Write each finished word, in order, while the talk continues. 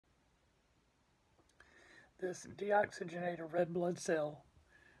this deoxygenated red blood cell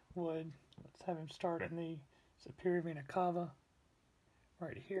would, let's have him start in the superior vena cava,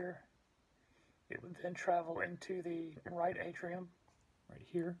 right here. It would then travel into the right atrium, right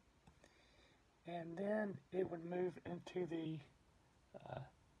here. And then it would move into the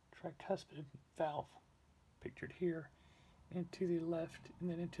tricuspid valve, pictured here, into the left, and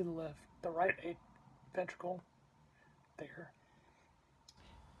then into the right ventricle, there.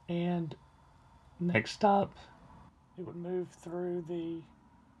 And next stop, it would move through the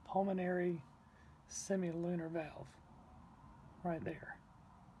pulmonary semilunar valve, right there.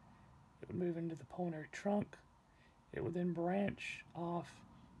 It would move into the pulmonary trunk. It would then branch off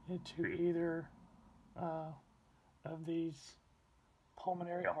into either of these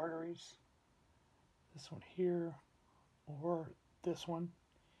pulmonary arteries, this one here or this one.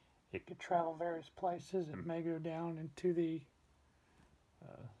 It could travel various places. It may go down into the,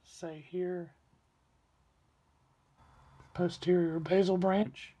 say here, posterior basal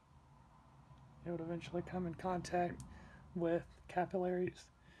branch. It would eventually come in contact with capillaries,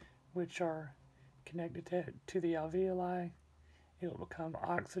 which are connected to the alveoli. It will become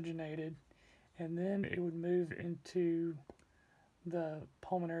oxygenated, and then it would move into the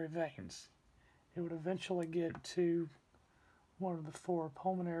pulmonary veins. It would eventually get to one of the four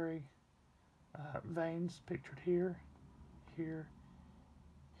pulmonary veins pictured here, here,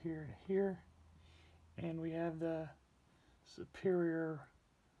 here, and here. And we have the superior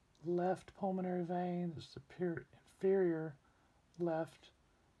left pulmonary vein, the superior inferior left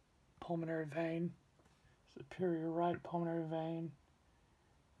pulmonary vein, superior right pulmonary vein,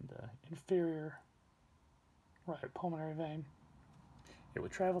 the inferior right pulmonary vein. It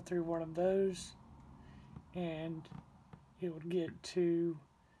would travel through one of those, and it would get to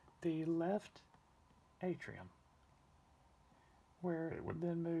the left atrium, where it would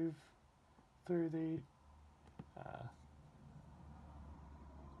then move through the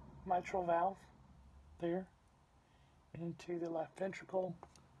mitral valve there, into the left ventricle,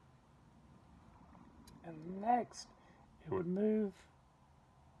 and next it would move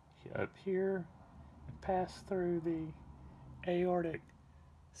up here and pass through the aortic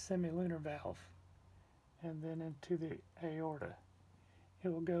semilunar valve, and then into the aorta. It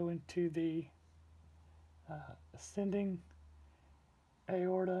will go into the ascending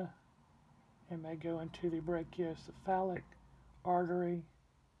aorta, and may go into the brachiocephalic artery,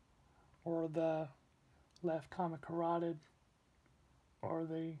 or the left common carotid, or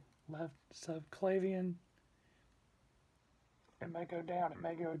the left subclavian. It may go down, it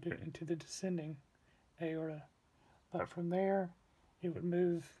may go into the descending aorta, but from there it would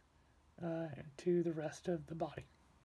move to the rest of the body.